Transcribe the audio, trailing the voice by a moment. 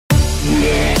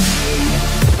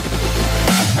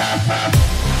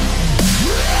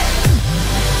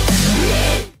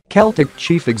Celtic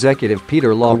chief executive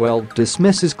Peter Lawwell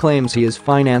dismisses claims he is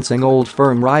financing old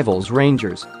firm rivals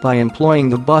Rangers by employing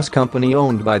the bus company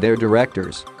owned by their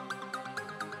directors.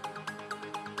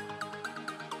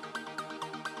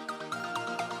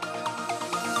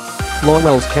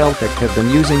 Lawwell's Celtic have been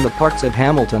using the parks at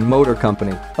Hamilton Motor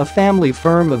Company, a family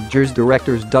firm of Gers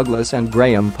directors Douglas and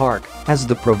Graeme Park, as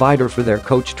the provider for their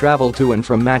coach travel to and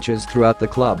from matches throughout the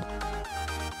club.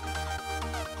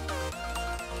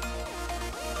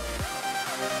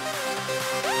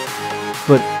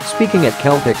 But, speaking at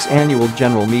Celtic's annual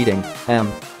general meeting,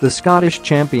 the Scottish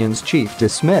champions chief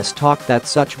dismissed talk that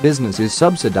such business is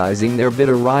subsidising their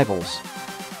bitter rivals.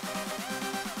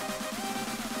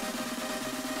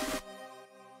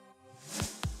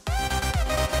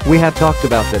 "We have talked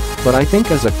about that, but I think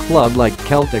as a club like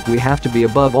Celtic we have to be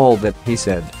above all that," he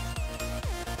said.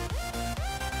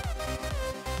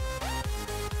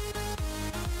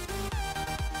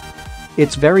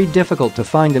 "It's very difficult to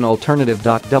find an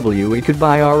alternative.We. We could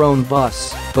buy our own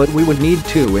bus, but we would need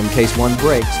two in case one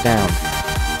breaks down."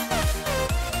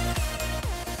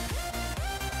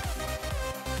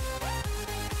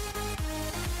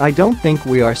 "I don't think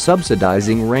we are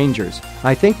subsidising Rangers.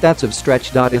 I think that's of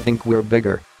stretch.I. think we're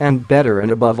bigger and better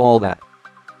and above all that."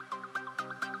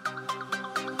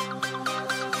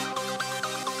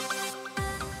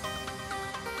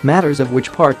 Matters of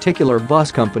which particular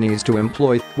bus companies to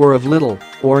employ were of little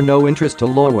or no interest to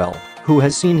Lawwell, who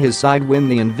has seen his side win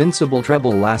the invincible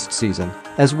treble last season,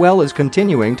 as well as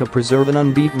continuing to preserve an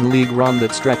unbeaten league run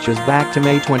that stretches back to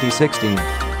May 2016.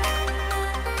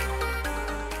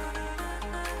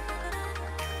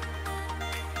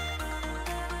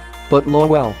 But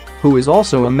Lawwell, who is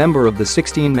also a member of the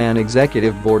 16-man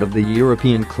executive board of the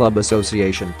European Club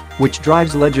Association, which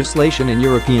drives legislation in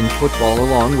European football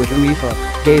along with UEFA,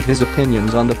 gave his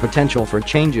opinions on the potential for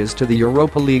changes to the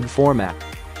Europa League format.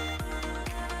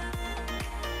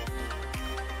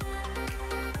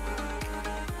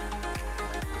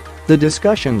 The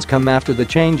discussions come after the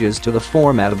changes to the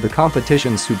format of the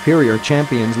competition's superior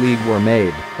Champions League were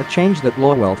made, a change that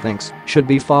Lawwell thinks should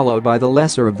be followed by the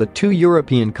lesser of the two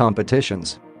European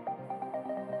competitions.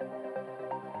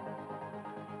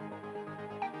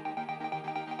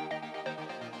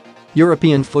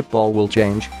 "European football will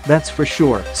change, that's for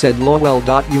sure," said Lawwell.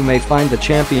 "You may find the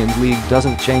Champions League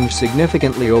doesn't change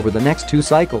significantly over the next two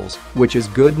cycles, which is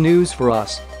good news for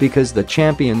us, because the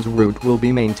Champions route will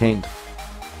be maintained.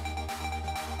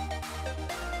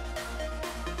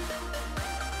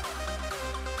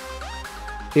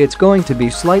 It's going to be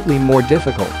slightly more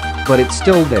difficult, but it's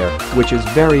still there, which is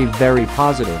very, very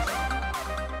positive."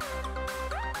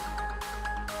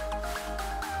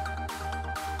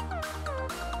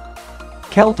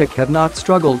 Celtic have not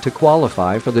struggled to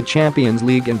qualify for the Champions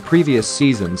League in previous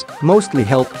seasons, mostly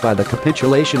helped by the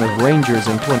capitulation of Rangers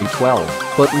in 2012,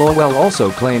 but Lawwell also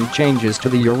claimed changes to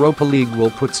the Europa League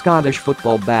will put Scottish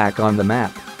football back on the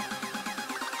map.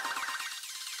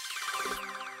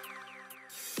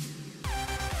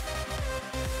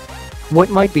 "What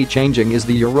might be changing is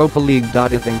the Europa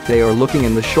League.I think they are looking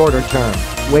in the shorter term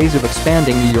ways of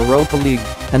expanding the Europa League,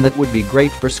 and that would be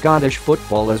great for Scottish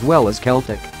football as well as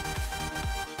Celtic.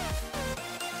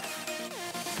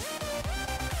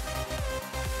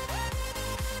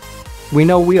 We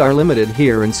know we are limited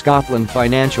here in Scotland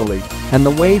financially, and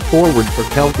the way forward for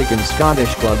Celtic and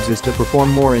Scottish clubs is to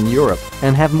perform more in Europe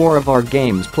and have more of our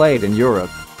games played in Europe.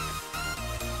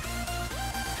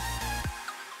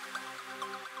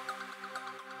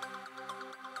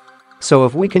 So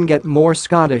if we can get more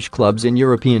Scottish clubs in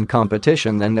European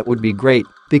competition, then that would be great,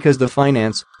 because the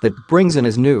finance that brings in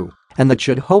is new, and that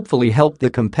should hopefully help the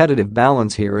competitive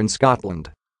balance here in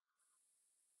Scotland."